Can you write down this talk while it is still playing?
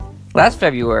Last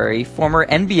February, former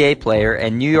NBA player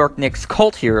and New York Knicks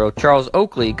cult hero Charles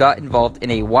Oakley got involved in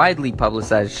a widely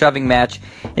publicized shoving match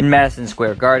in Madison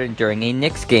Square Garden during a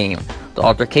Knicks game. The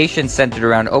altercation centered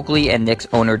around Oakley and Knicks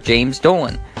owner James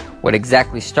Dolan. What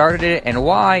exactly started it and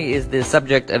why is the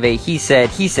subject of a he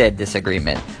said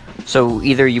disagreement. So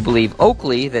either you believe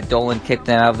Oakley that Dolan kicked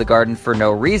him out of the Garden for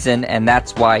no reason and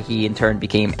that's why he in turn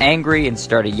became angry and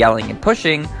started yelling and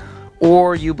pushing,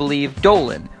 or you believe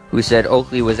Dolan, who said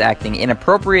Oakley was acting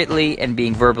inappropriately and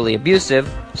being verbally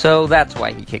abusive, so that's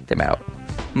why he kicked him out.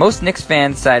 Most Knicks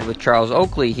fans side with Charles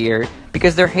Oakley here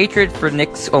because their hatred for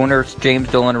Knicks owner James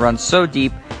Dolan runs so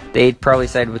deep they'd probably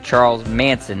side with Charles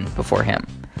Manson before him.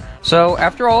 So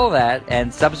after all of that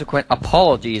and subsequent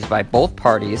apologies by both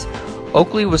parties,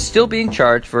 Oakley was still being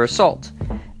charged for assault.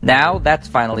 Now that's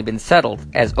finally been settled,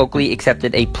 as Oakley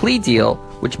accepted a plea deal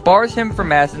which bars him from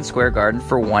Madison Square Garden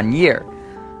for 1 year.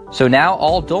 So now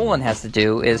all Dolan has to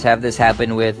do is have this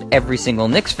happen with every single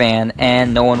Knicks fan,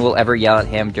 and no one will ever yell at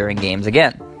him during games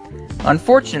again.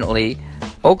 Unfortunately,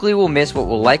 Oakley will miss what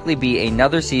will likely be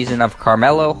another season of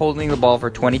Carmelo holding the ball for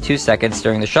 22 seconds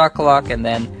during the shot clock and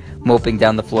then moping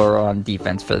down the floor on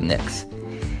defense for the Knicks.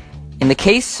 In the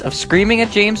case of screaming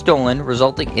at James Dolan,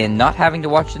 resulting in not having to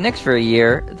watch the Knicks for a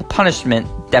year, the punishment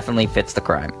definitely fits the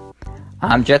crime.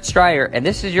 I'm Jet Stryer, and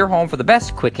this is your home for the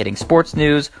best quick-hitting sports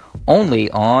news, only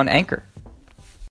on Anchor.